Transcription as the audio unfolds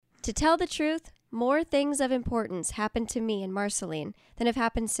To tell the truth, more things of importance happened to me and Marceline than have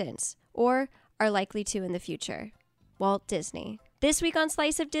happened since, or are likely to in the future. Walt Disney. This week on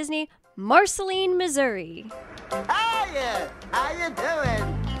Slice of Disney, Marceline, Missouri. Hiya! How you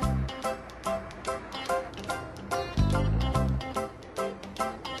doing?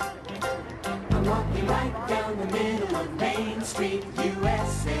 I'm walking right down the middle of Main Street,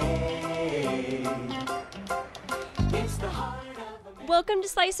 USA. It's the heart of America. Welcome to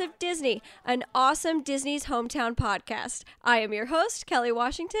Slice of Disney, an awesome Disney's Hometown podcast. I am your host, Kelly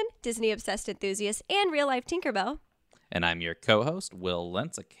Washington, Disney-obsessed enthusiast and real-life Tinkerbell. And I'm your co-host, Will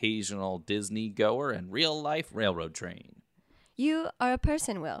Lentz, occasional Disney goer and real-life railroad train. You are a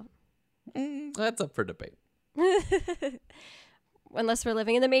person, Will. That's up for debate. Unless we're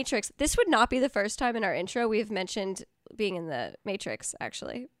living in the Matrix. This would not be the first time in our intro we've mentioned being in the Matrix,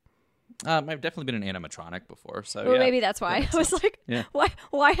 actually. I've definitely been an animatronic before, so Well, yeah. maybe that's why. I was like, Yeah.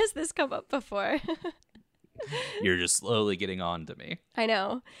 why has this come up before? You're just slowly getting on to me. I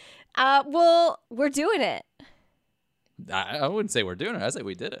know. Well, we're doing it. I wouldn't say we're doing it. I say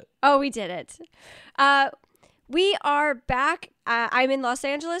we did it. Oh, we did it. We are back. I'm in Los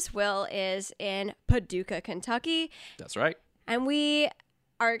Angeles. Will is in Paducah, Kentucky. That's right. And we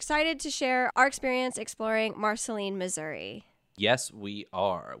are excited to share our experience exploring Marceline, Missouri. Yes, we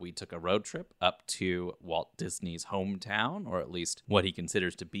are. We took a road trip up to Walt Disney's hometown, or at least what he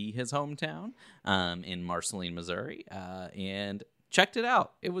considers to be his hometown, in Marceline, Missouri, and checked it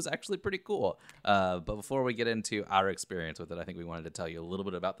out. It was actually pretty cool. But before we get into our experience with it, I think we wanted to tell you a little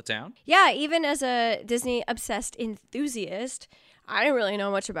bit about the town. Yeah, even as a Disney-obsessed enthusiast, I didn't really know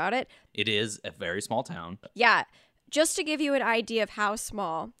much about it. It is a very small town. Yeah, just to give you an idea of how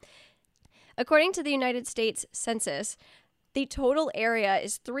small, according to the United States Census, the total area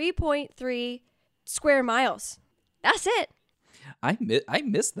is 3.3 square miles. That's it. I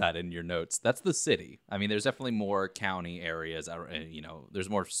missed that in your notes. That's the city. I mean, there's definitely more county areas. There's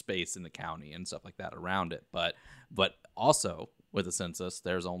more space in the county and stuff like that around it. But also with the census,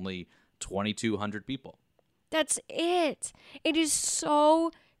 there's only 2,200 people. That's it. It is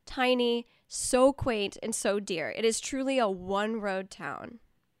so tiny, so quaint, and so dear. It is truly a one-road town.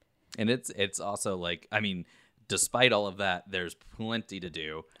 And it's also like, I mean, despite all of that, there's plenty to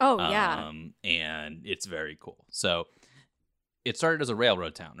do. Oh, yeah. And it's very cool. So it started as a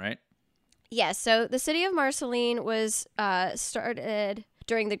railroad town, right? Yes, so the city of Marceline was started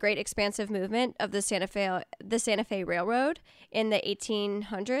during the Great Expansive Movement of the Santa Fe Railroad in the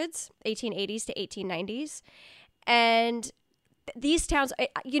 1880s to 1890s. And these towns,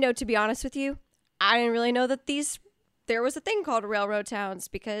 to be honest with you, I didn't really know that there was a thing called railroad towns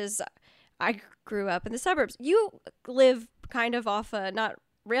because I grew up in the suburbs. You live kind of off a, not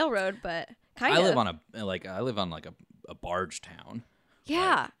railroad, but kind of. I live on a barge town.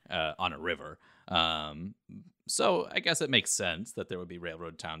 Yeah. On a river. So I guess it makes sense that there would be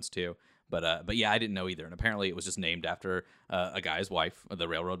railroad towns too. But yeah, I didn't know either. And apparently it was just named after a guy's wife, the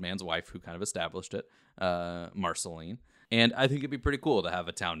railroad man's wife, who kind of established it, Marceline. And I think it'd be pretty cool to have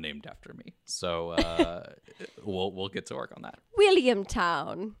a town named after me. So we'll get to work on that.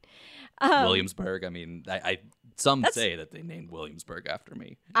 Williamtown. Williamsburg. I mean, some say that they named Williamsburg after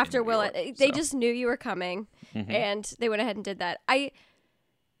me. After Will, they just knew you were coming, and they went ahead and did that. I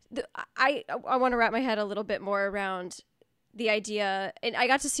want to wrap my head a little bit more around the idea, and I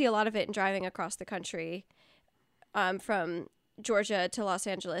got to see a lot of it in driving across the country, from Georgia to Los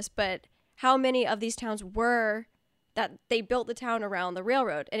Angeles. But how many of these towns were that they built the town around the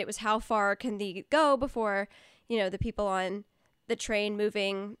railroad, and it was how far can they go before the people on the train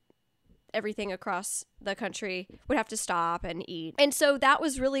moving everything across the country would have to stop and eat. And so that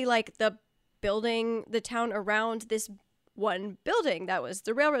was really like the building the town around this one building that was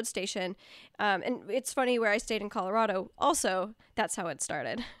the railroad station. And it's funny, where I stayed in Colorado, also, that's how it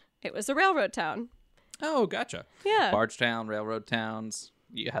started. It was a railroad town. Oh, gotcha. Yeah. Barge town, railroad towns.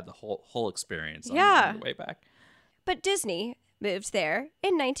 You had the whole experience on Yeah. your way back. But Disney moved there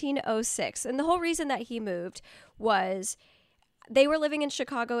in 1906. And the whole reason that he moved was they were living in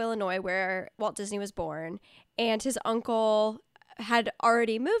Chicago, Illinois, where Walt Disney was born, and his uncle had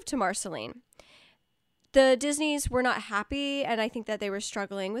already moved to Marceline. The Disneys were not happy, and I think that they were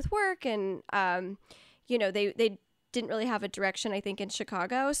struggling with work, and they didn't really have a direction, I think, in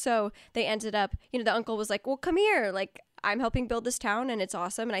Chicago. So they ended up, the uncle was like, well, come here, like, I'm helping build this town, and it's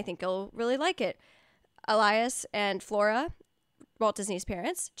awesome, and I think you'll really like it. Elias and Flora, Walt Disney's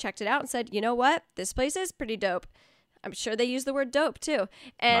parents, checked it out and said, you know what, this place is pretty dope. I'm sure they used the word dope too.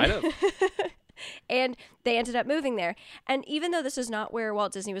 And Might have. and they ended up moving there. And even though this is not where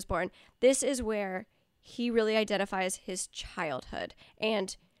Walt Disney was born, this is where he really identifies his childhood.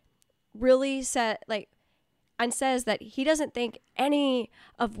 And really said, like, and says that he doesn't think any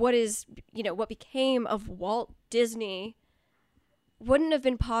of what is, what became of Walt Disney wouldn't have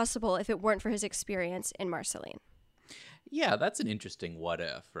been possible if it weren't for his experience in Marceline. Yeah, that's an interesting what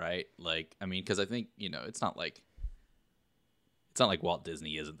if, right? Like, I mean, because I think, it's not like Walt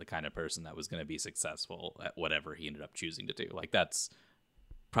Disney isn't the kind of person that was going to be successful at whatever he ended up choosing to do. Like, that's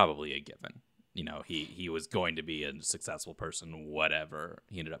probably a given. He was going to be a successful person, whatever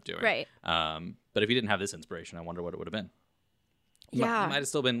he ended up doing. Right. But if he didn't have this inspiration, I wonder what it would have been. Yeah. It might have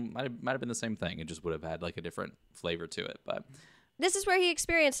still been, might have been the same thing. It just would have had like a different flavor to it. But this is where he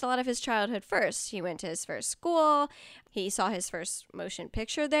experienced a lot of his childhood first. He went to his first school. He saw his first motion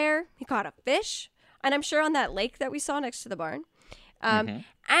picture there. He caught a fish. And I'm sure on that lake that we saw next to the barn. And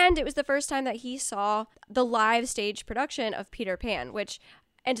it was the first time that he saw the live stage production of Peter Pan, which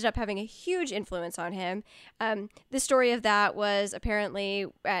ended up having a huge influence on him. The story of that was apparently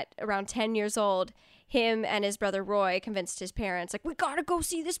at around 10 years old, him and his brother Roy convinced his parents, like, we gotta go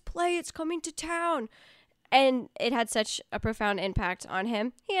see this play. It's coming to town. And it had such a profound impact on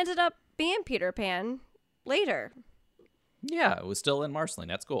him. He ended up being Peter Pan later. Yeah, it was still in Marceline.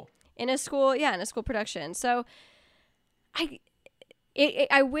 That's cool. In a school production. So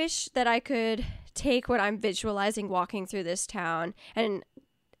I wish that I could take what I'm visualizing walking through this town and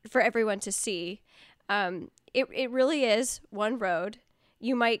for everyone to see. It really is one road.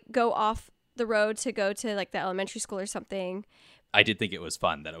 You might go off the road to go to like the elementary school or something. I did think it was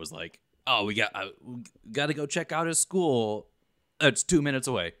fun that it was like, oh, we got to go check out his school. It's 2 minutes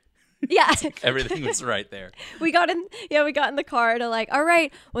away. Yeah. Everything was right there. We got in the car to like, all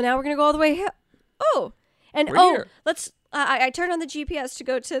right, well now we're going to go all the way here. Oh, and We're here. let's, I turned on the GPS to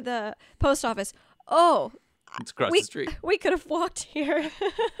go to the post office. Oh, It's across the street. We could have walked here.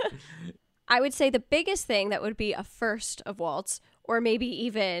 I would say the biggest thing that would be a first of Walt's, or maybe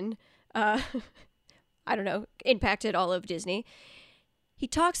even, I don't know, impacted all of Disney. He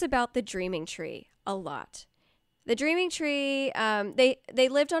talks about the Dreaming Tree a lot. The Dreaming Tree, they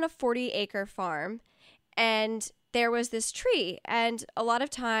lived on a 40-acre farm, and there was this tree, and a lot of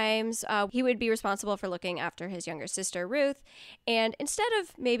times he would be responsible for looking after his younger sister, Ruth, and instead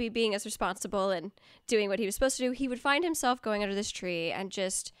of maybe being as responsible and doing what he was supposed to do, he would find himself going under this tree and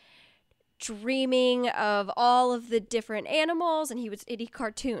just dreaming of all of the different animals, and he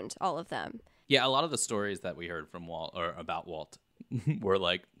cartooned all of them. Yeah, a lot of the stories that we heard from Walt, or about Walt, were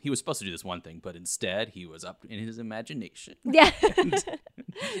like, he was supposed to do this one thing, but instead he was up in his imagination. Yeah.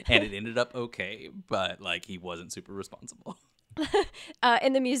 and it ended up okay, but like he wasn't super responsible.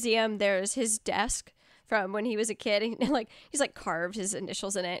 In the museum, there's his desk from when he was a kid, and like he's like carved his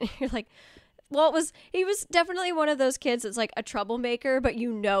initials in it. You're like, well, he was definitely one of those kids that's like a troublemaker, but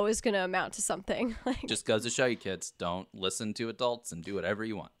is going to amount to something. Like, Just goes to show you, kids, don't listen to adults and do whatever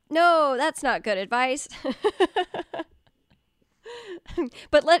you want. No, that's not good advice.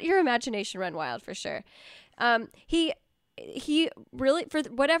 But let your imagination run wild for sure. He really, for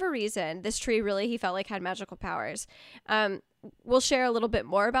whatever reason, this tree really, he felt like had magical powers. We'll share a little bit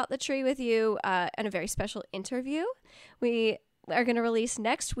more about the tree with you in a very special interview we are going to release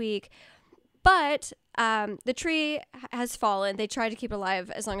next week. But the tree has fallen. They tried to keep it alive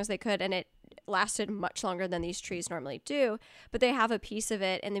as long as they could, and it lasted much longer than these trees normally do. But they have a piece of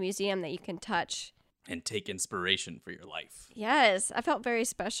it in the museum that you can touch. And take inspiration for your life. Yes, I felt very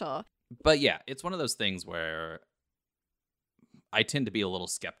special. But yeah, it's one of those things where I tend to be a little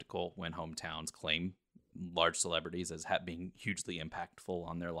skeptical when hometowns claim large celebrities as being hugely impactful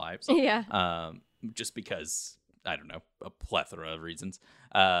on their lives. Yeah. Just because, I don't know, a plethora of reasons.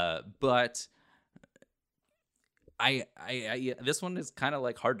 But I this one is kind of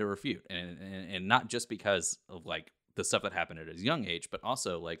like hard to refute, and not just because of like the stuff that happened at his young age, but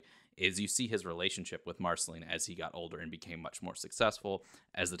also like is you see his relationship with Marceline as he got older and became much more successful.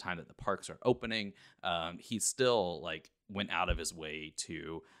 As the time that the parks are opening, he still like went out of his way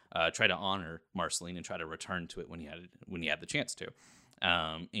to try to honor Marceline and try to return to it when he had the chance to.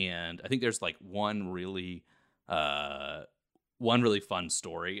 And I think there's like one really fun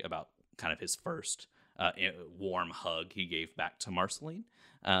story about kind of his first warm hug he gave back to Marceline.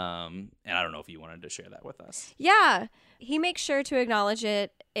 And I don't know if you wanted to share that with us. Yeah. He makes sure to acknowledge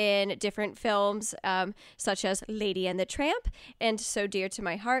it in different films, such as Lady and the Tramp and So Dear to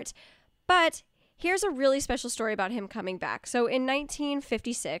My Heart. But here's a really special story about him coming back. So in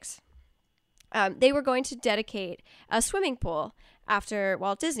 1956, they were going to dedicate a swimming pool after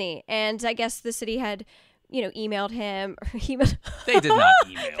Walt Disney. And I guess the city had, emailed him. Or They did not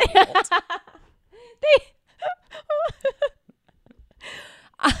email Walt.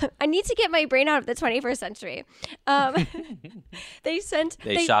 I need to get my brain out of the 21st century. They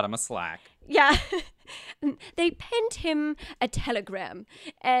shot him a slack. Yeah. They penned him a telegram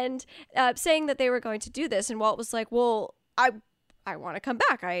and saying that they were going to do this. And Walt was like, well, I want to come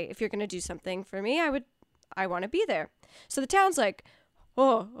back. If you're going to do something for me, I want to be there. So the town's like,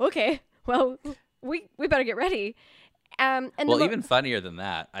 oh, okay. Well, we better get ready. And even funnier than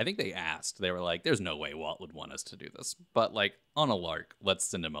that, I think they asked. They were like, there's no way Walt would want us to do this. But like on a lark, let's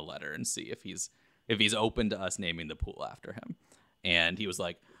send him a letter and see if he's open to us naming the pool after him. And he was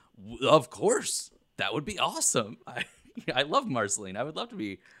like, of course. That would be awesome. I love Marceline. I would love to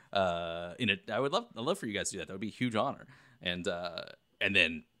be in it. I'd love for you guys to do that. That would be a huge honor. And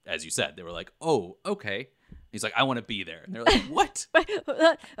then, as you said, they were like, oh, okay. He's like, I want to be there. And they're like, what?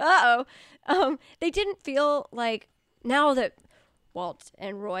 They didn't feel like, now that Walt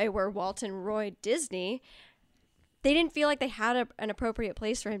and Roy were Walt and Roy Disney, they didn't feel like they had an appropriate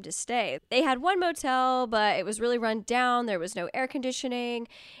place for him to stay. They had one motel, but it was really run down. There was no air conditioning.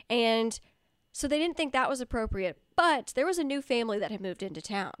 And so they didn't think that was appropriate. But there was a new family that had moved into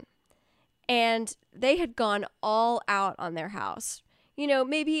town. And they had gone all out on their house. You know,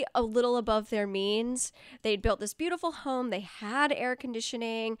 maybe a little above their means. They'd built this beautiful home. They had air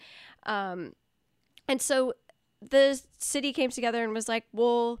conditioning. And so the city came together and was like,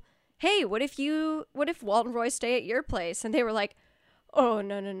 well, hey, what if Walt and Roy stay at your place? And they were like, oh,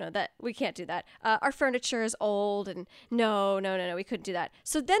 no, that we can't do that. Our furniture is old, and no, we couldn't do that.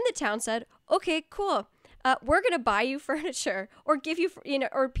 So then the town said, okay, cool. We're going to buy you furniture or give you,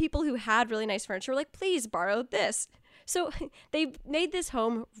 or people who had really nice furniture were like, please borrow this. So they made this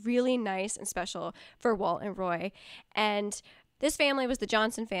home really nice and special for Walt and Roy. And this family was the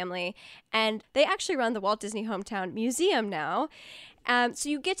Johnson family, and they actually run the Walt Disney Hometown Museum now. So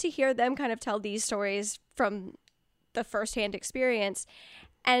you get to hear them kind of tell these stories from the firsthand experience.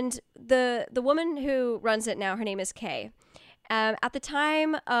 And the woman who runs it now, her name is Kay. At the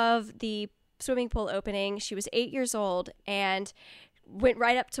time of the swimming pool opening, she was 8 years old and went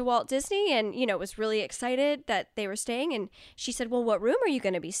right up to Walt Disney and, was really excited that they were staying. And she said, well, what room are you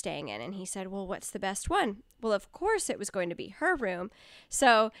going to be staying in? And he said, well, what's the best one? Well, of course it was going to be her room.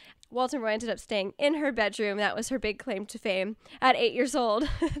 So Walt and Roy ended up staying in her bedroom. That was her big claim to fame at 8 years old.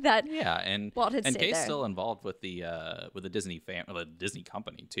 Walt had stayed Kay's there. still involved with the Disney the Disney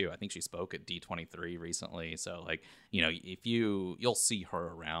company too. I think she spoke at D23 recently. So like, if you'll see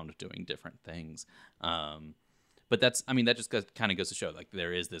her around doing different things. But that just kind of goes to show like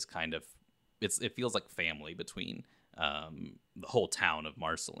there is this kind of it feels like family between the whole town of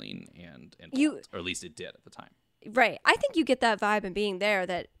Marceline and Walt, or at least it did at the time. Right. I think you get that vibe in being there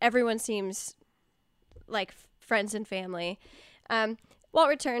that everyone seems like friends and family. Walt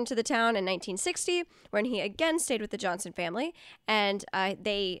returned to the town in 1960 when he again stayed with the Johnson family, and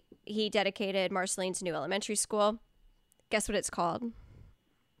he dedicated Marceline's new elementary school. Guess what it's called?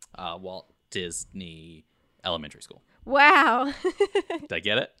 Walt Disney Elementary School. Wow. Did I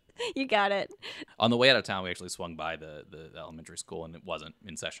get it? You got it. On the way out of town, we actually swung by the elementary school, and it wasn't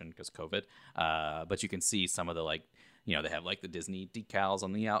in session because COVID. But you can see some of the they have like the Disney decals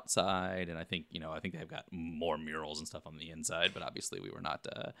on the outside, and I think they've got more murals and stuff on the inside. But obviously, we were not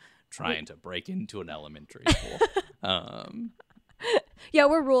trying to break into an elementary school. Yeah,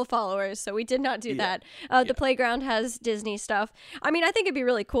 we're rule followers, so we did not do that. The playground has Disney stuff. I mean, I think it'd be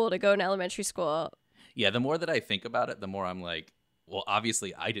really cool to go in elementary school. Yeah, the more that I think about it, the more I'm like, well,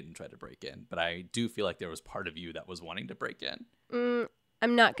 obviously I didn't try to break in, but I do feel like there was part of you that was wanting to break in.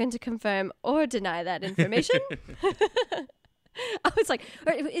 I'm not going to confirm or deny that information. I was like,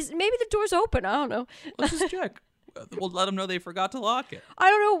 maybe the door's open. I don't know. Let's just check. We'll let them know they forgot to lock it. I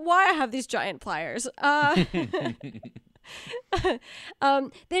don't know why I have these giant pliers. Then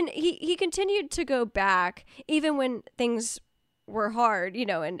he continued to go back even when things were hard,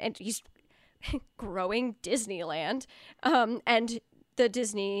 and he's growing Disneyland and the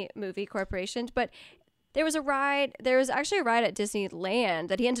Disney Movie Corporation. But there was actually a ride at Disneyland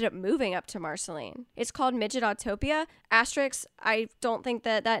that he ended up moving up to Marceline. It's called Midget Autopia. Asterisk, I don't think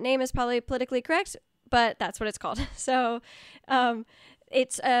that name is probably politically correct, but that's what it's called. So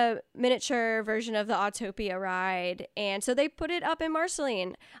it's a miniature version of the Autopia ride, and so they put it up in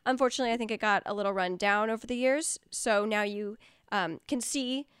Marceline. Unfortunately, I think it got a little run down over the years, so now you can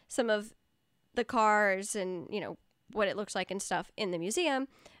see some of the cars and what it looks like and stuff in the museum.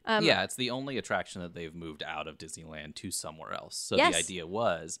 It's the only attraction that they've moved out of Disneyland to somewhere else. So yes. The idea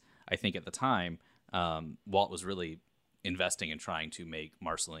was, I think at the time, Walt was really investing in trying to make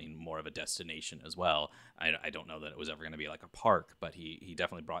Marceline more of a destination as well. I don't know that it was ever going to be like a park, but he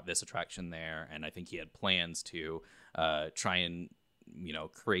definitely brought this attraction there, and I think he had plans to try and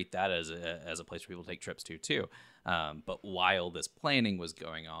create that as a place for people to take trips to too. But while this planning was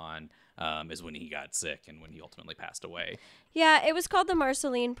going on, is when he got sick and when he ultimately passed away. Yeah, it was called the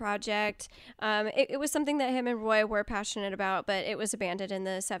Marceline Project. It was something that him and Roy were passionate about, but it was abandoned in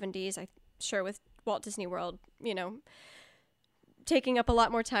the 70s, I'm sure, with Walt Disney World, taking up a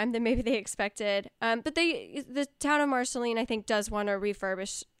lot more time than maybe they expected. But the town of Marceline, I think, does want to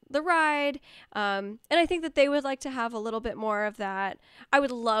refurbish the ride. And I think that they would like to have a little bit more of that. I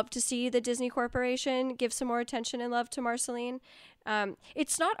would love to see the Disney Corporation give some more attention and love to Marceline.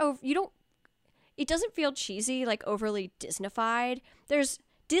 It's not it doesn't feel cheesy, like overly Disneyfied. There's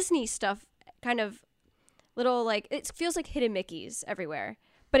Disney stuff, kind of little, like, it feels like hidden Mickeys everywhere,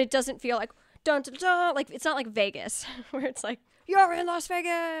 but it doesn't feel like dun dun dun, like it's not like Vegas where it's like, you're in Las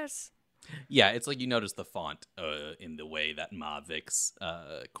Vegas. Yeah, it's like you notice the font in the way that Mavik's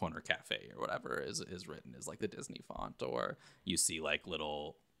Corner Cafe or whatever is written is like the Disney font, or you see like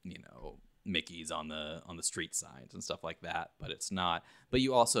little, Mickeys on the street signs and stuff like that, but it's not. But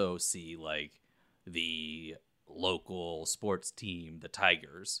you also see like the local sports team, the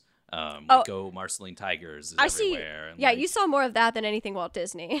Tigers. Go Marceline Tigers is everywhere. And you saw more of that than anything Walt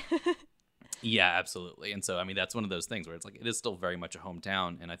Disney. Yeah, absolutely. And so, I mean, that's one of those things where it's like, it is still very much a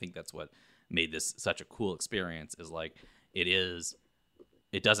hometown. And I think that's what made this such a cool experience, is like,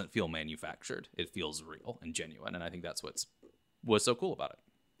 it doesn't feel manufactured. It feels real and genuine. And I think that's what's so cool about it.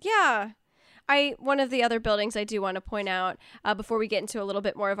 Yeah. One of the other buildings I do want to point out before we get into a little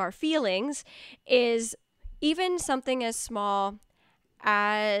bit more of our feelings is even something as small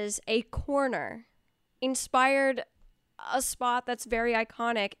as a corner inspired a spot that's very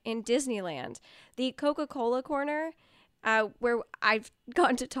iconic in Disneyland. The Coca-Cola corner, where I've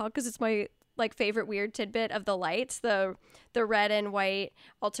gotten to talk because it's my favorite weird tidbit of the lights, the red and white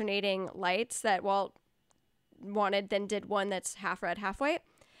alternating lights that Walt wanted, then did one that's half red, half white.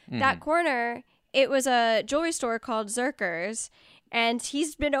 Mm-hmm. That corner, it was a jewelry store called Zerkers, and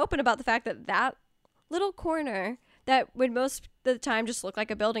he's been open about the fact that little corner that would most of the time just look like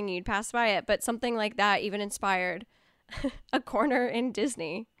a building, you'd pass by it, but something like that even inspired a corner in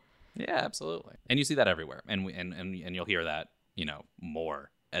Disney. Yeah, absolutely. And you see that everywhere. And you'll hear that, more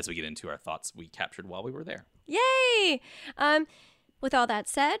as we get into our thoughts we captured while we were there. Yay! With all that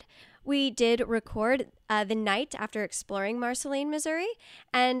said, we did record the night after exploring Marceline, Missouri,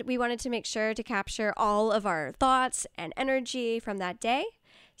 and we wanted to make sure to capture all of our thoughts and energy from that day.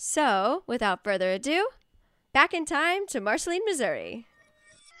 So, without further ado, back in time to Marceline, Missouri.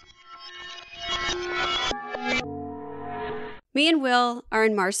 Me and Will are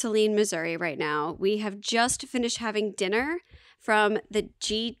in Marceline, Missouri right now. We have just finished having dinner from the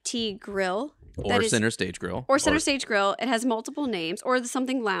GT Grill. Or Center Stage Grill. Or Center Stage Grill. It has multiple names. Or the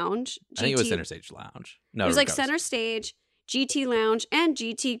something lounge. I think it was Center Stage Lounge. No, it was like Center Stage, GT Lounge, and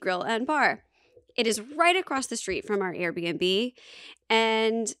GT Grill and Bar. It is right across the street from our Airbnb.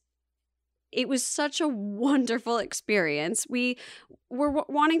 And it was such a wonderful experience. We were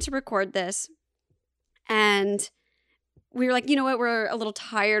wanting to record this. And we were like, you know what? We're a little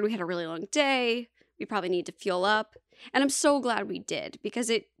tired. We had a really long day. We probably need to fuel up. And I'm so glad we did, because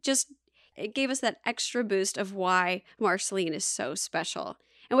it gave us that extra boost of why Marceline is so special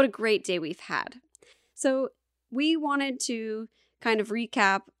and what a great day we've had. So we wanted to kind of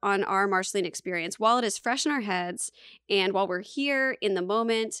recap on our Marceline experience while it is fresh in our heads and while we're here in the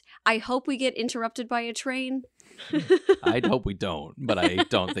moment. I hope we get interrupted by a train. I'd hope we don't, but I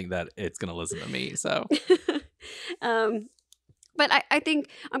don't think that it's going to listen to me, so... But I think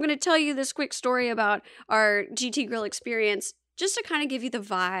I'm going to tell you this quick story about our GT Grill experience just to kind of give you the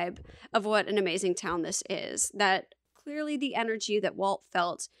vibe of what an amazing town this is. That clearly the energy that Walt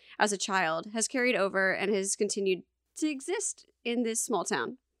felt as a child has carried over and has continued to exist in this small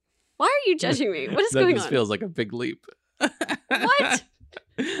town. Why are you judging me? What is going on? That just feels like a big leap. What?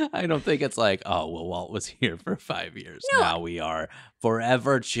 I don't think it's like, oh, well, Walt was here for 5 years. No. Now we are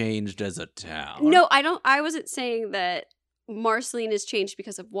forever changed as a town. No, I wasn't saying that Marceline is changed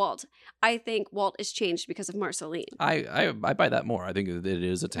because of Walt. I think Walt is changed because of Marceline. I buy that more. I think that it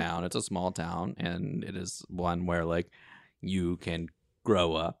is a town. It's a small town, and it is one where like you can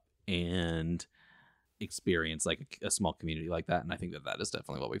grow up and experience like a small community like that. And I think that is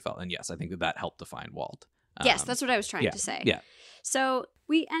definitely what we felt. And yes, I think that helped define Walt. Yes, that's what I was trying to say. Yeah. So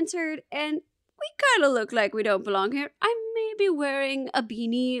we entered and we kind of look like we don't belong here. I'm maybe wearing a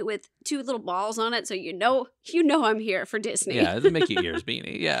beanie with 2 little balls on it, so you know I'm here for Disney. Yeah, it's a Mickey Ears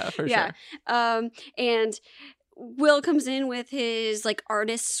beanie. Yeah, for sure. And Will comes in with his like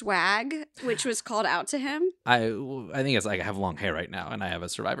artist swag, which was called out to him. I think it's like I have long hair right now, and I have a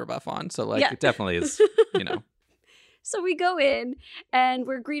Survivor buff on, so like it definitely is, So we go in and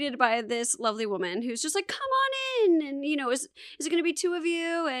we're greeted by this lovely woman who's just like, come on in. And, you know, is it going to be 2 of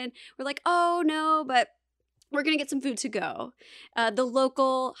you? And we're like, oh, no, but we're going to get some food to go. The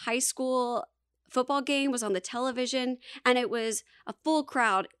local high school football game was on the television, and it was a full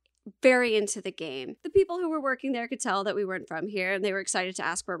crowd, very into the game. The people who were working there could tell that we weren't from here, and they were excited to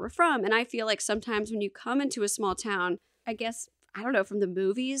ask where we're from. And I feel like sometimes when you come into a small town, I guess, I don't know, from the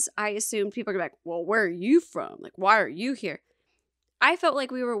movies, I assumed people are gonna be like, well, where are you from? Like, why are you here? I felt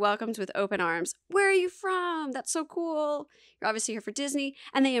like we were welcomed with open arms. Where are you from? That's so cool. You're obviously here for Disney.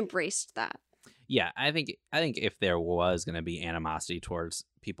 And they embraced that. Yeah, I think if there was going to be animosity towards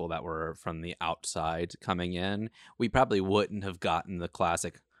people that were from the outside coming in, we probably wouldn't have gotten the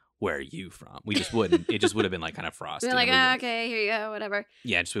classic, where are you from? We just wouldn't. It just would have been like kind of frosty. They're like, and we would- okay, here you go, whatever.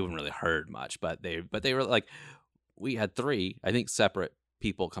 Yeah, just we wouldn't really heard much, but they were like, we had 3, I think, separate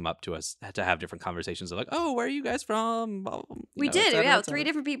people come up to us to have different conversations. They're like, oh, where are you guys from? We Et did. cetera, Yeah, et 3 cetera.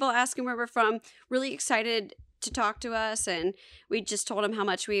 different people asking where we're from, really excited to talk to us. And we just told them how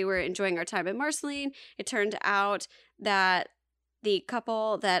much we were enjoying our time at Marceline. It turned out that the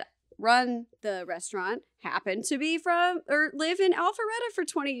couple that run the restaurant happened to be from or live in Alpharetta for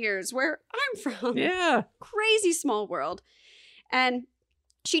 20 years, where I'm from. Yeah. Crazy small world. And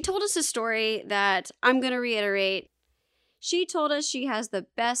she told us a story that I'm going to reiterate. She told us she has the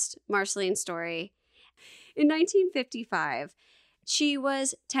best Marceline story. In 1955, she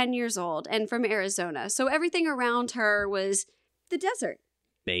was 10 years old and from Arizona. So everything around her was the desert.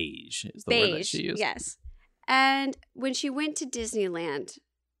 Beige is the word that Beige, she used. yes. And when she went to Disneyland,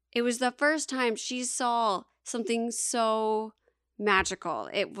 it was the first time she saw something so magical.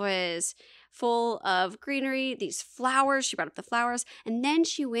 It was full of greenery, these flowers. She brought up the flowers. And then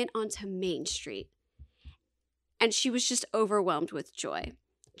she went onto Main Street. And she was just overwhelmed with joy.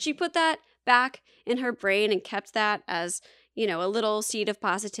 She put that back in her brain and kept that as, you know, a little seed of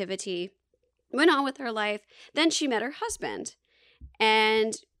positivity. Went on with her life. Then she met her husband.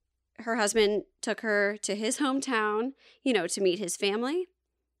 And her husband took her to his hometown, you know, to meet his family,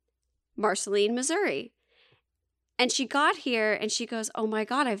 Marceline, Missouri. And she got here and she goes, oh my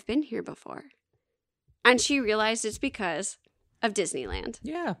God, I've been here before. And she realized it's because of Disneyland.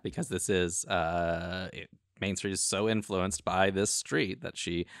 Yeah, because this is Main Street is so influenced by this street that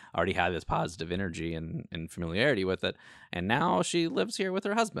she already had this positive energy and familiarity with it. And now she lives here with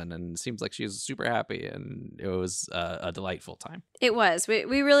her husband and seems like she's super happy. And it was a delightful time. It was.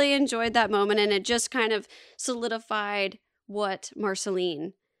 We really enjoyed that moment, and it just kind of solidified what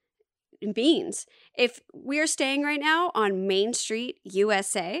Marceline means. If we're staying right now on Main Street,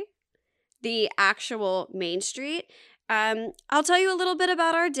 USA, the actual Main Street, I'll tell you a little bit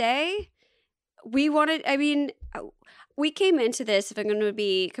about our day. We came into this, if I'm going to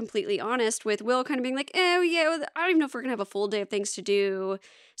be completely honest, with Will kind of being like, oh, yeah, I don't even know if we're going to have a full day of things to do.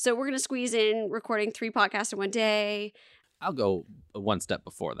 So we're going to squeeze in recording 3 podcasts in one day. I'll go one step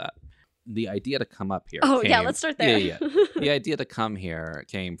before that. The idea to come up here. Oh, yeah, let's start there. Yeah. The idea to come here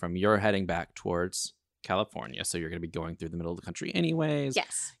came from you're heading back towards California. So you're going to be going through the middle of the country anyways.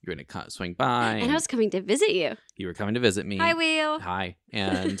 Yes. You're going to swing by. And I was coming to visit you. You were coming to visit me. Hi, Will. Hi.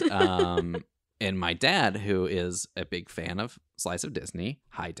 And and my dad, who is a big fan of Slice of Disney,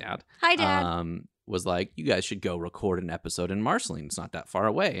 hi, Dad. Hi, Dad. Was like, you guys should go record an episode in Marceline. It's not that far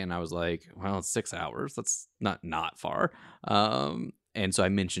away. And I was like, well, it's 6 hours. That's not far. And so I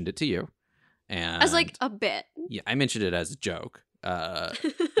mentioned it to you. And As like a bit. yeah, I mentioned it as a joke.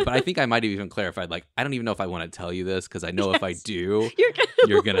 But I think I might have even clarified, like, I don't even know if I want to tell you this because I know if I do,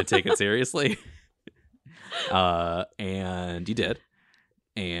 you're going to take it seriously. And you did.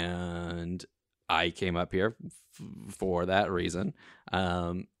 And I came up here for that reason.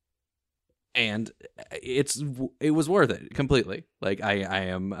 And it was worth it completely. Like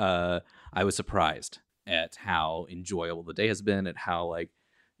I was surprised at how enjoyable the day has been, at how, like,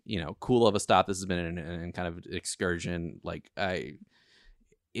 you know, cool of a stop this has been and kind of excursion. Like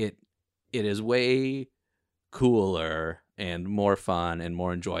it is way cooler and more fun and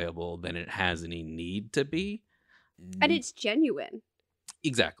more enjoyable than it has any need to be. And it's genuine.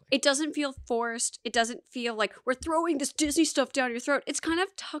 Exactly. It doesn't feel forced. It doesn't feel like we're throwing this Disney stuff down your throat. It's kind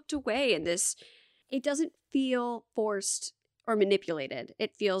of tucked away in this. It doesn't feel forced or manipulated.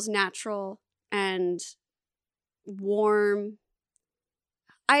 It feels natural and warm.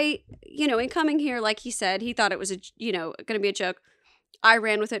 In coming here, like he said, he thought it was going to be a joke. I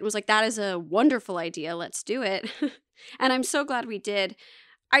ran with it and was like, that is a wonderful idea. Let's do it. And I'm so glad we did.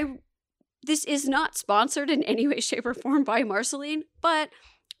 This is not sponsored in any way, shape, or form by Marceline, but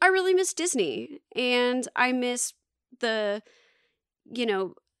I really miss Disney. And I miss the,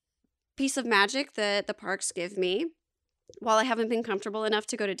 piece of magic that the parks give me. while I haven't been comfortable enough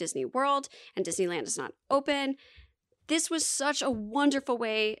to go to Disney World and Disneyland is not open, this was such a wonderful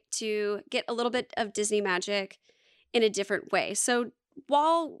way to get a little bit of Disney magic in a different way. So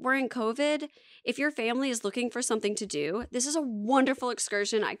while we're in COVID, if your family is looking for something to do, this is a wonderful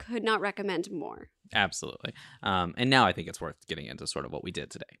excursion. I could not recommend more. Absolutely. And now I think it's worth getting into sort of what we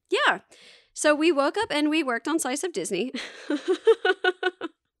did today. Yeah. So we woke up and we worked on Slice of Disney.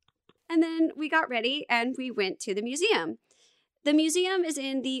 And then we got ready and we went to the museum. The museum is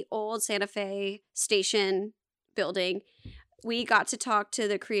in the old Santa Fe station building. We got to talk to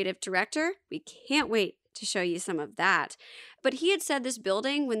the creative director. We can't wait to show you some of that. But he had said this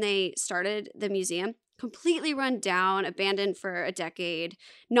building, when they started the museum, completely run down, abandoned for a decade,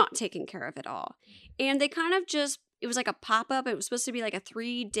 not taken care of at all. And they kind of just, it was like a pop-up. It was supposed to be like a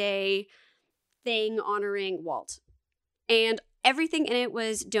 3-day thing honoring Walt. And everything in it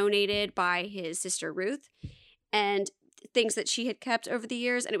was donated by his sister Ruth and things that she had kept over the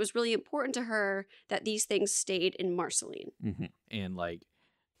years. And it was really important to her that these things stayed in Marceline. Mm-hmm. And like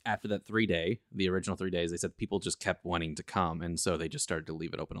after that 3-day, the original 3 days, they said people just kept wanting to come. And so they just started to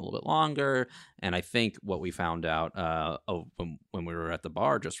leave it open a little bit longer. And I think what we found out when we were at the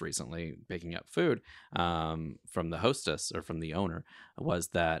bar just recently picking up food from the hostess or from the owner was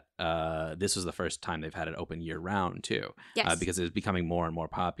that this was the first time they've had it open year round too. Yes. Because it's becoming more and more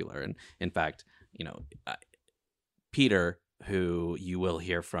popular. And in fact, Peter, who you will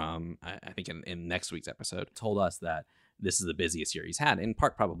hear from, I think in next week's episode, told us that this is the busiest year he's had, in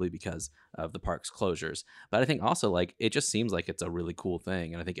part probably because of the park's closures. But I think also like it just seems like it's a really cool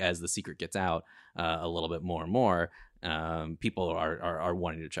thing. And I think as the secret gets out a little bit more and more, people are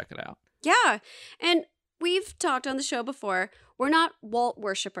wanting to check it out. Yeah. And we've talked on the show before. We're not Walt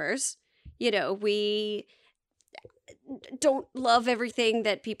worshippers. We don't love everything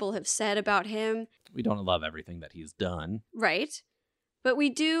that people have said about him. We don't love everything that he's done. Right. But we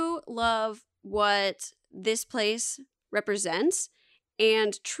do love what this place represents,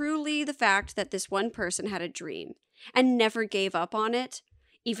 and truly the fact that this one person had a dream and never gave up on it,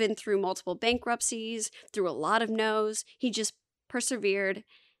 even through multiple bankruptcies, through a lot of no's. He just persevered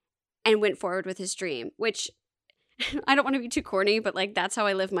and went forward with his dream, which I don't want to be too corny, but like that's how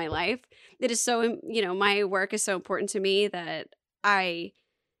I live my life. It is so, my work is so important to me that I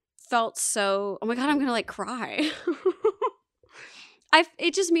felt so, oh my God, I'm going to like cry.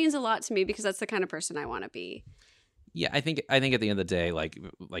 It just means a lot to me because that's the kind of person I want to be. Yeah, I think at the end of the day, like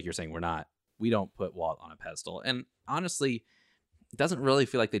you're saying, we don't put Walt on a pedestal, and honestly, it doesn't really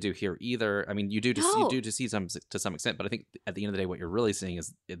feel like they do here either. I mean, you do to see some to some extent, but I think at the end of the day, what you're really seeing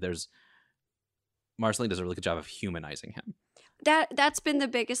is Marceline does a really good job of humanizing him. That's been the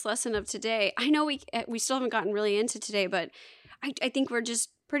biggest lesson of today. I know we still haven't gotten really into today, but I think we're just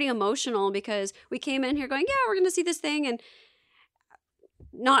pretty emotional because we came in here going, yeah, we're going to see this thing, and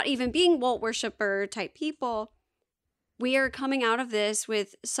not even being Walt worshipper type people, we are coming out of this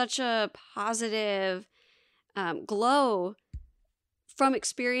with such a positive glow from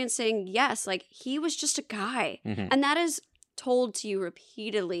experiencing, yes, like he was just a guy. Mm-hmm. And that is told to you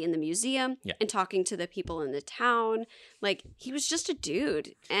repeatedly in the museum and talking to the people in the town. Like he was just a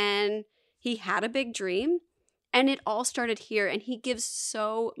dude and he had a big dream and it all started here. And he gives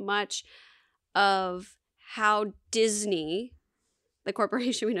so much of how Disney, the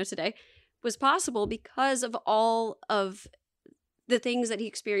corporation we know today, was possible because of all of the things that he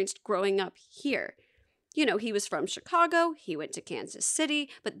experienced growing up here. He was from Chicago, he went to Kansas City,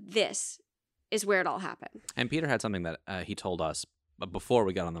 but this is where it all happened. And Peter had something that he told us before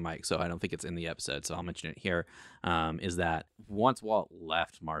we got on the mic, so I don't think it's in the episode, so I'll mention it here, is that once Walt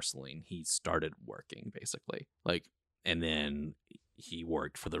left Marceline, he started working, basically. And then he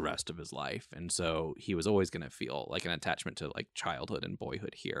worked for the rest of his life. And so he was always going to feel like an attachment to like childhood and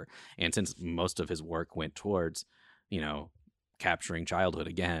boyhood here. And since most of his work went towards, capturing childhood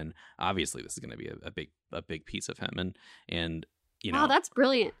again, obviously this is going to be a big piece of him. And wow, that's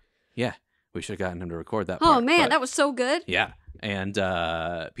brilliant. Yeah. We should have gotten him to record that part. Oh man, that was so good. Yeah. And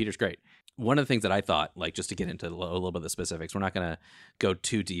Peter's great. One of the things that I thought, like just to get into a little bit of the specifics, we're not going to go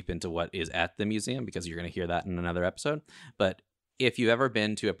too deep into what is at the museum because you're going to hear that in another episode. But if you've ever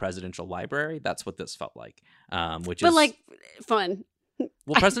been to a presidential library, that's what this felt like, but like fun.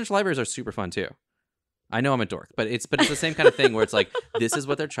 Well, presidential libraries are super fun too. I know I'm a dork, but it's the same kind of thing where it's like, this is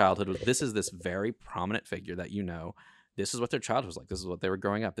what their childhood was. This is this very prominent figure that this is what their childhood was like. This is what they were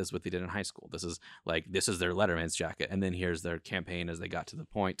growing up. This is what they did in high school. This is their Letterman's jacket. And then here's their campaign as they got to the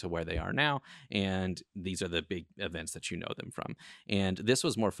point to where they are now. And these are the big events that you know them from. And this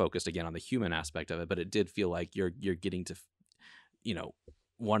was more focused again on the human aspect of it, but it did feel like you're getting to,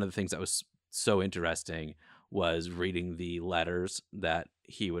 one of the things that was so interesting was reading the letters that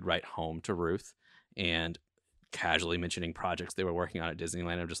he would write home to Ruth and casually mentioning projects they were working on at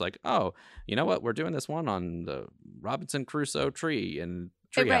Disneyland. I'm just like, oh, you know what? We're doing this one on the Robinson Crusoe tree and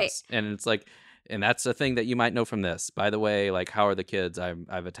treehouse. Right. And it's like, and that's a thing that you might know from this. By the way, like, how are the kids? I've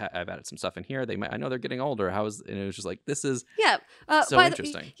added some stuff in here. I know they're getting older. And it was just like, this is Yeah. so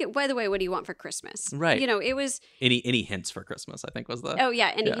interesting. By the way, what do you want for Christmas? Right. You know, it was. Any hints for Christmas, I think was the. Oh,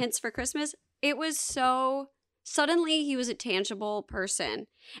 yeah. Any Yeah. hints for Christmas? It was so. Suddenly, he was a tangible person.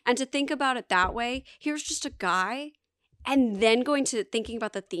 And to think about it that way, here's just a guy. And then going to thinking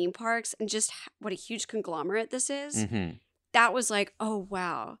about the theme parks and just what a huge conglomerate this is. Mhm. That was like, oh,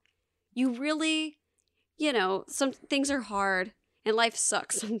 wow. You really, you know, some things are hard and life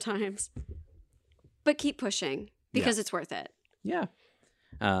sucks sometimes. But keep pushing because it's worth it. Yeah.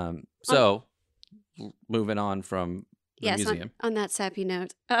 So, moving on from the museum. On that sappy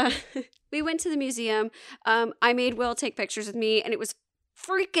note, we went to the museum. I made Will take pictures with me, and it was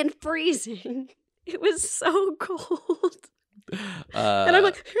freaking freezing. It was so cold. And I'm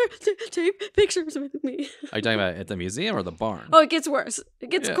like, here, take pictures with me. Are you talking about at the museum or the barn? Oh, it gets worse. It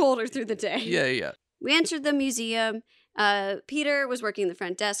gets Yeah. colder through the day. Yeah. We entered the museum. Peter was working the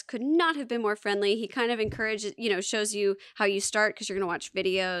front desk, could not have been more friendly. He kind of encourages, shows you how you start because you're going to watch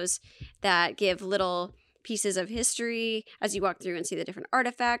videos that give little pieces of history as you walk through and see the different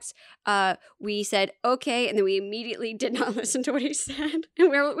artifacts. We said, okay, and then we immediately did not listen to what he said. And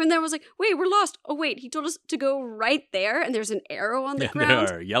when there was like, wait, we're lost. Oh, wait, he told us to go right there, and there's an arrow on the ground.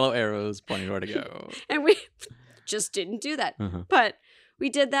 There are yellow arrows pointing where to go. And we just didn't do that. Uh-huh. But we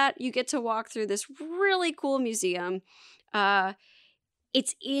did that. You get to walk through this really cool museum.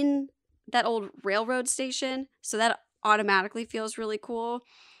 It's in that old railroad station, so that automatically feels really cool.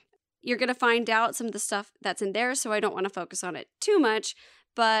 You're going to find out some of the stuff that's in there, so I don't want to focus on it too much.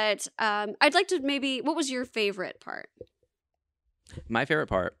 But I'd like to what was your favorite part? My favorite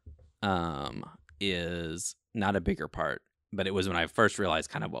part is not a bigger part, but it was when I first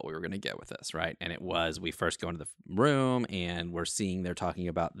realized kind of what we were going to get with this, right? And it was we first go into the room and they're talking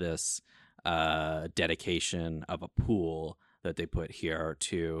about this dedication of a pool that they put here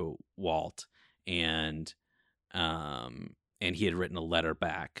to Walt, and he had written a letter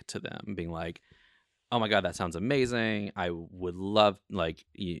back to them being like, oh my God, that sounds amazing. I would love,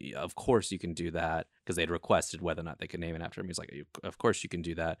 of course you can do that, because they'd requested whether or not they could name it after him. He's like, of course you can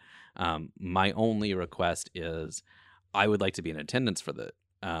do that. My only request is I would like to be in attendance for the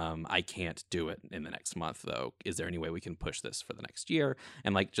I can't do it in the next month, though. Is there any way we can push this for the next year?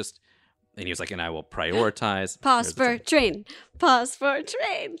 And and he was like, and I will prioritize. Pause for train. Pause for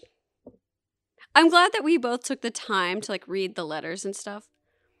train. I'm glad that we both took the time to read the letters and stuff.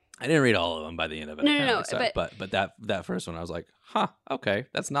 I didn't read all of them by the end of it. No, but that first one, I was like, huh, okay,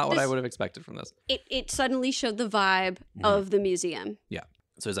 that's not what I would have expected from this. It suddenly showed the vibe of the museum. Yeah.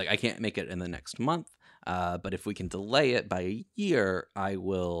 So he's like, I can't make it in the next month, but if we can delay it by a year, I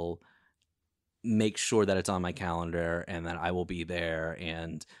will make sure that it's on my calendar and that I will be there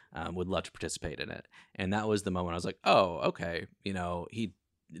and would love to participate in it. And that was the moment I was like, oh, okay,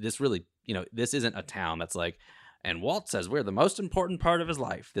 this isn't a town that's like, and Walt says we're the most important part of his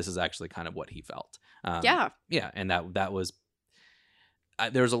life. This is actually kind of what he felt. Yeah, and that was.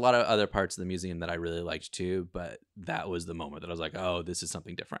 There was a lot of other parts of the museum that I really liked too, but that was the moment that I was like, oh, this is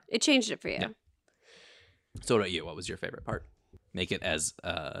something different. It changed it for you. Yeah. So what about you? What was your favorite part? Make it as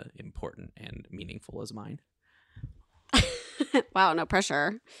important and meaningful as mine. Wow, no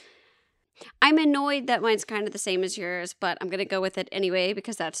pressure. I'm annoyed that mine's kind of the same as yours, but I'm going to go with it anyway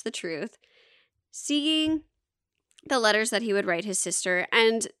because that's the truth. Seeing the letters that he would write his sister,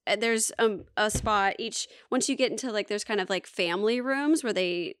 and there's a spot once you get into there's kind of family rooms where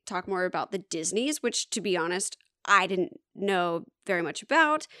they talk more about the Disneys, which to be honest, I didn't know very much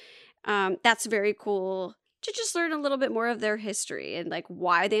about. That's very cool to just learn a little bit more of their history and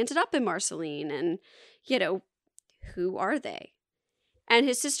why they ended up in Marceline and, who are they? And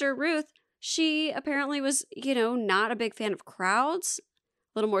his sister Ruth, she apparently was, not a big fan of crowds,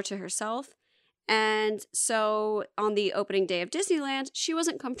 a little more to herself. And so on the opening day of Disneyland, she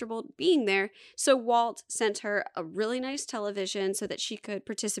wasn't comfortable being there. So Walt sent her a really nice television so that she could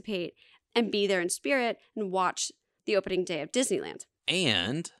participate and be there in spirit and watch the opening day of Disneyland.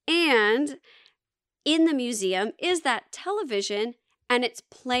 And in the museum is that television, and it's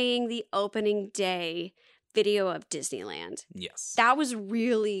playing the opening day video of Disneyland. Yes. That was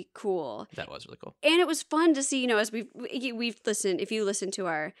really cool. That was really cool. And it was fun to see, as we've listened, if you listen to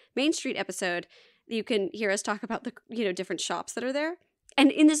our Main Street episode, you can hear us talk about the, different shops that are there.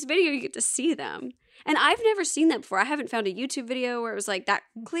 And in this video, you get to see them. And I've never seen that before. I haven't found a YouTube video where it was that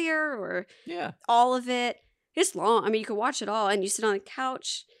clear or all of it. It's long. I mean, you can watch it all, and you sit on the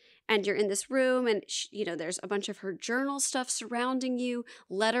couch, and you're in this room, and there's a bunch of her journal stuff surrounding you,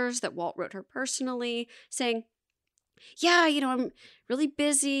 letters that Walt wrote her personally, saying, yeah, I'm really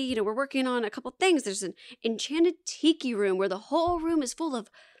busy. We're working on a couple things. There's an enchanted tiki room where the whole room is full of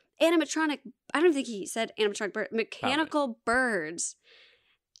animatronic, I don't think he said animatronic, mechanical birds.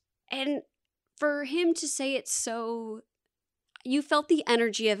 And for him to say it so, you felt the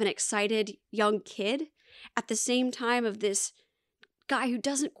energy of an excited young kid at the same time of this guy who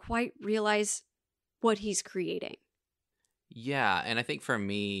doesn't quite realize what he's creating. Yeah, and I think for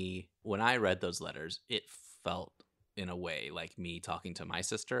me, when I read those letters, it felt in a way like me talking to my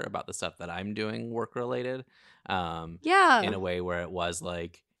sister about the stuff that I'm doing work related. Yeah. In a way where it was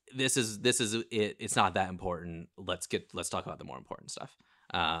like, this is it. It's not that important. Let's talk about the more important stuff.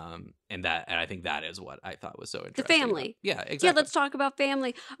 And I think that is what I thought was so interesting. The family. Yeah, exactly. Yeah, let's talk about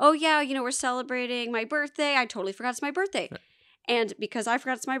family. Oh yeah, we're celebrating my birthday. I totally forgot it's my birthday. Right. And because I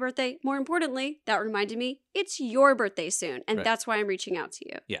forgot it's my birthday, more importantly, that reminded me it's your birthday soon. And Right. that's why I'm reaching out to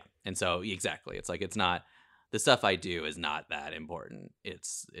you. Yeah. And so exactly. It's like, it's not, the stuff I do is not that important.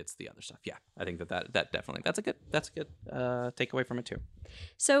 It's the other stuff. Yeah. I think that definitely, that's a good takeaway from it too.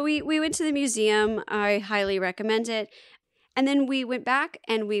 So we went to the museum. I highly recommend it. And then we went back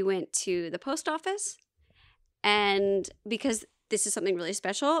and we went to the post office. And because this is something really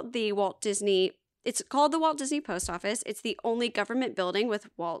special, it's called the Walt Disney Post Office. It's the only government building with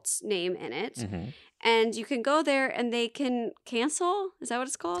Walt's name in it. Mm-hmm. And you can go there and they can cancel. Is that what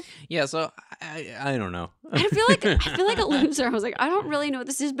it's called? Yeah. So I don't know. I feel like a loser. I was like, I don't really know what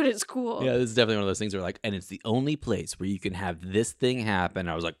this is, but it's cool. Yeah, this is definitely one of those things where like, and it's the only place where you can have this thing happen.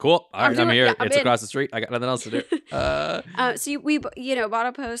 I was like, cool. All right, I'm here. Yeah, It's across the street. I got nothing else to do. So we bought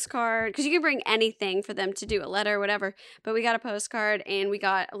a postcard because you can bring anything for them to do, a letter, whatever. But we got a postcard and we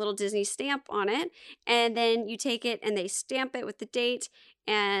got a little Disney stamp on it. And then you take it and they stamp it with the date.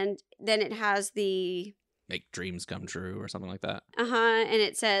 And then it has the Make dreams come true or something like that. and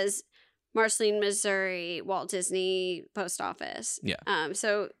it says Marceline, Missouri, Walt Disney Post Office. Yeah.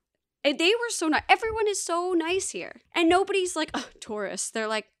 So they were so nice. Everyone is so nice here, and nobody's like, oh, tourists. They're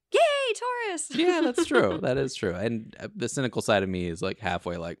like, yay, tourists. Yeah, that's true. That is true. And the cynical side of me is like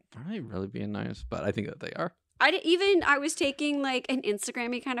halfway like, are they really being nice? But I think that they are. I was taking like an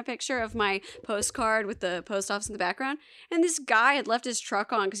Instagram-y kind of picture of my postcard with the post office in the background, and this guy had left his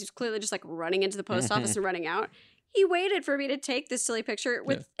truck on because he was clearly just like running into the post office and running out. He waited for me to take this silly picture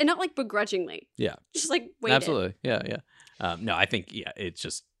with, and not like begrudgingly. Yeah, just like waited. Absolutely. Yeah. No, I think it's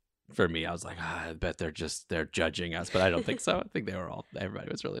just for me. I was like, I bet they're judging us, but I don't think so. I think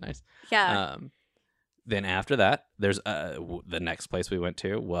everybody was really nice. Yeah. Then after that, there's the next place we went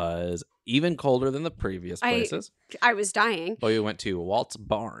to was even colder than the previous places. I was dying. Well, we went to Walt's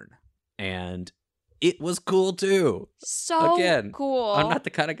Barn, and it was cool too. So Again, cool. I'm not the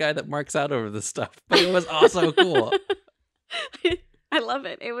kind of guy that marks out over this stuff, but it was also cool. I love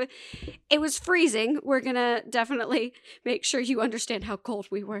it. It was freezing. We're gonna definitely make sure you understand how cold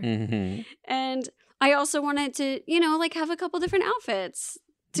we were. Mm-hmm. And I also wanted to, like have a couple different outfits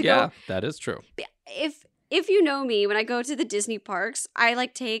to Yeah, go. that is true. If you know me, when I go to the Disney parks, I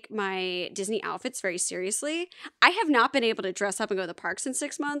like take my Disney outfits very seriously. I have not been able to dress up and go to the parks in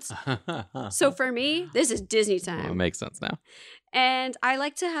 6 months. So for me, this is Disney Well, it time. makes sense now. And I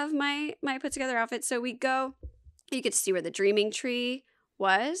like to have my put together outfit. So we go, you get to see where the Dreaming Tree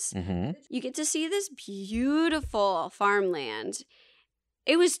was. Mm-hmm. You get to see this beautiful farmland.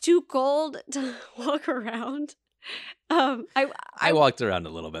 It was too cold to walk around. I walked around a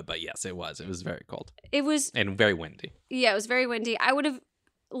little bit, but yes, it was. It was very cold. It was, and very windy. yeah, it was very windy. I would have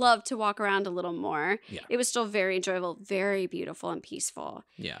loved to walk around a little more. Yeah. It was still very enjoyable, very beautiful and peaceful.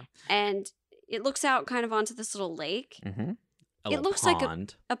 Yeah. And it looks out kind of onto this little lake, Mm-hmm. It looks like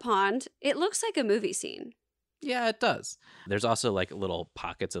pond. a pond. It looks like a movie scene. Yeah, it does. There's also like little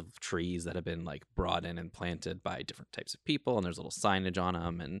pockets of trees that have been like brought in and planted by different types of people, and there's little signage on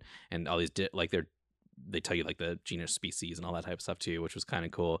them, and all these they tell you like the genus, species, and all that type of stuff too, which was kind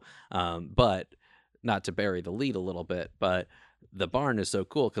of cool. But not to bury the lead a little bit, but the barn is so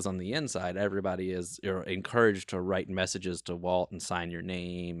cool because on the inside, everybody is encouraged to write messages to Walt and sign your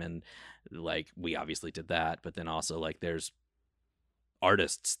name, and like we obviously did that. But then also like there's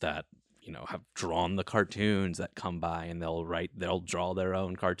artists that have drawn the cartoons that come by, and they'll draw their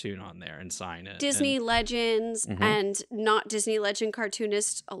own cartoon on there and sign it. Disney legends Mhm. and not Disney legend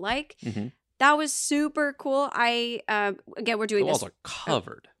cartoonists alike. Mm-hmm. That was super cool. Again, we're The doing walls this. are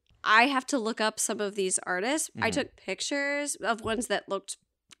covered. I have to look up some of these artists. I Mhm. took pictures of ones that looked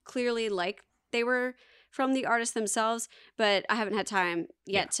clearly like they were from the artists themselves, but I haven't had time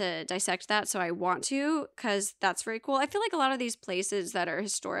yet to dissect that, so I want to, because that's very cool. I feel like a lot of these places that are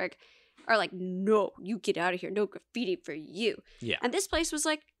historic are like, no, you get out of here, no graffiti for you. Yeah. And this place was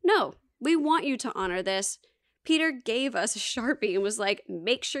like, no, we want you to honor this. Peter gave us a Sharpie and was like,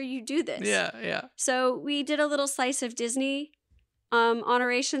 make sure you do this. Yeah. So we did a little Slice of Disney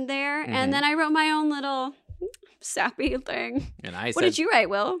honoration there, and then I wrote my own little sappy thing. And I What said, did you write,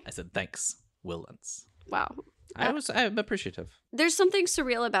 Will? I said, thanks, Willens. Wow. I'm appreciative. There's something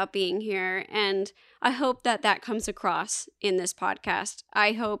surreal about being here, and I hope that that comes across in this podcast.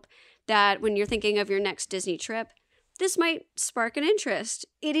 I hope that when you're thinking of your next Disney trip, this might spark an interest.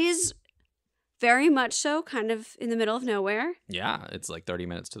 It is very much so kind of in the middle of nowhere. Yeah, it's like 30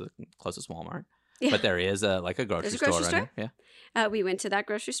 minutes to the closest Walmart. Yeah. But there is a grocery There's a store grocery around store? here. We went to that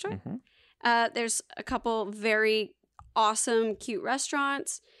grocery store. Yeah. There's a couple very awesome, cute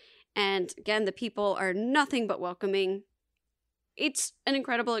restaurants. And again, the people are nothing but welcoming. It's an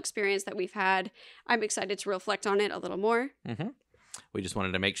incredible experience that we've had. I'm excited to reflect on it a little more. We just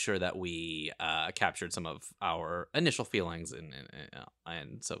wanted to make sure that we captured some of our initial feelings and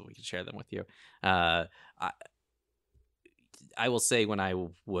so we could share them with you. I will say, when I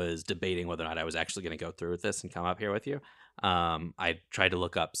was debating whether or not I was actually going to go through with this and come up here with you, I tried to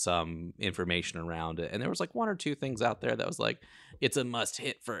look up some information around it, and there was like one or two things out there that was like, it's a must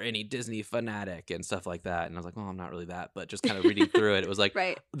hit for any Disney fanatic and stuff like that. And I was like, well, I'm not really that, but just kind of reading through it, it was like,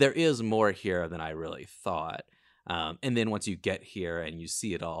 Right. there is more here than I really thought. And then once you get here and you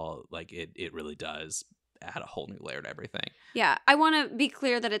see it all, like it really does add a whole new layer to everything. Yeah. I want to be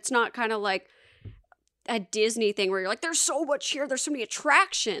clear that it's not kind of like a Disney thing where you're like, there's so much here. There's so many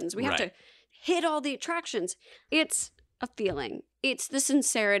attractions. We have to Right. hit all the attractions. It's a feeling. It's the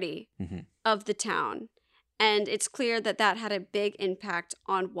sincerity of the town. And it's clear that that had a big impact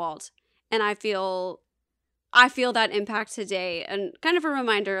on Walt. And I feel that impact today, and kind of a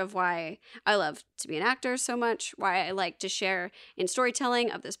reminder of why I love to be an actor so much, why I like to share in storytelling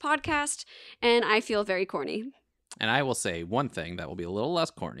of this podcast, and I feel very corny. And I will say one thing that will be a little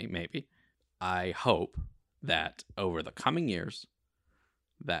less corny, maybe. I hope that over the coming years,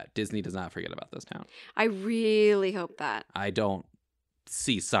 that Disney does not forget about this town. I really hope that. I don't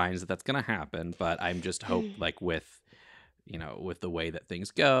see signs that that's going to happen, but I'm just hope, like with the way that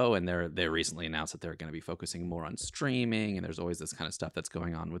things go, and they recently announced that they're going to be focusing more on streaming, and there's always this kind of stuff that's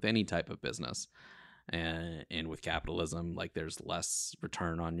going on with any type of business, and with capitalism, like there's less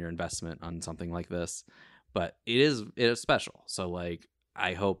return on your investment on something like this, but it is special. So like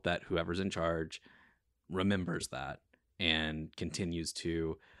I hope that whoever's in charge remembers that and continues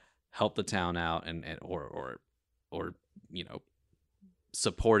to help the town out and or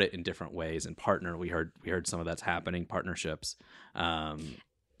support it in different ways and partner. We heard some of that's happening, partnerships.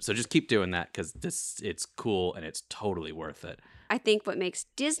 So just keep doing that, because it's cool and it's totally worth it. I think what makes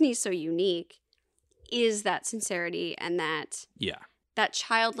Disney so unique is that sincerity and that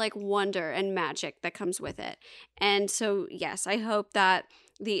childlike wonder and magic that comes with it. And so, yes, I hope that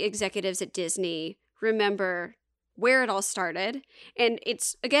the executives at Disney remember where it all started. And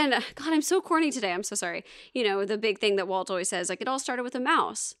it's, again, God, I'm so corny today. I'm so sorry. The big thing that Walt always says, like, it all started with a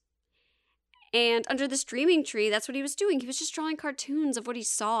mouse. And under this dreaming tree, that's what he was doing. He was just drawing cartoons of what he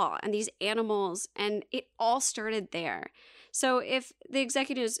saw and these animals, and it all started there. So if the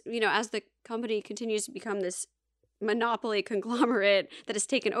executives, as the company continues to become this monopoly conglomerate that has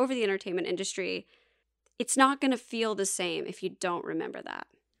taken over the entertainment industry, it's not going to feel the same if you don't remember that.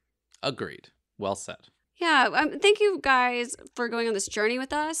 Agreed. Well said. Yeah, thank you guys for going on this journey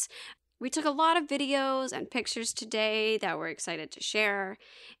with us. We took a lot of videos and pictures today that we're excited to share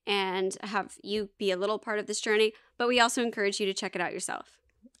and have you be a little part of this journey, but we also encourage you to check it out yourself.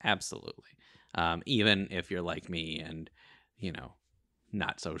 Absolutely. Even if you're like me and,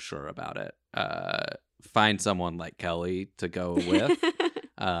 not so sure about it, find someone like Kelly to go with.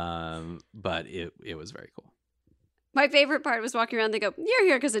 But it was very cool. My favorite part was walking around. They go, "You're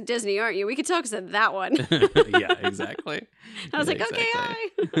here because of Disney, aren't you? We could talk because of that one." Yeah, exactly. I was like, "Okay,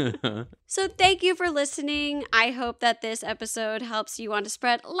 hi." So thank you for listening. I hope that this episode helps you want to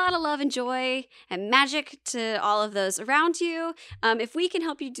spread a lot of love and joy and magic to all of those around you. If we can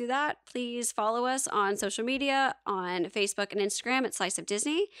help you do that, please follow us on social media, on Facebook and Instagram at Slice of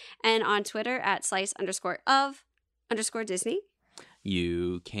Disney, and on Twitter at slice_of_Disney.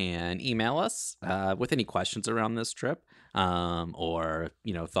 You can email us with any questions around this trip, or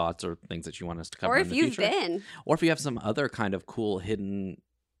thoughts or things that you want us to cover. Or in if the you've future. been, or if you have some other kind of cool hidden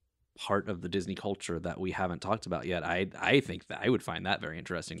part of the Disney culture that we haven't talked about yet, I think that I would find that very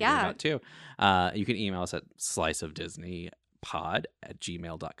interesting to hear about too. You can email us at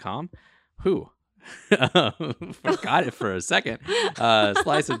sliceofdisneypod@gmail.com. Forgot it for a second.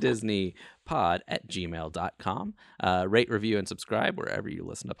 sliceofdisneypod@gmail.com. Rate, review, and subscribe wherever you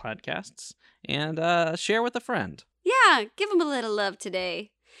listen to podcasts. And share with a friend. Yeah, give them a little love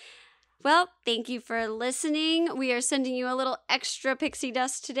today. Well, thank you for listening. We are sending you a little extra pixie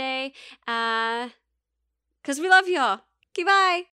dust today. Because we love y'all. Okay, bye.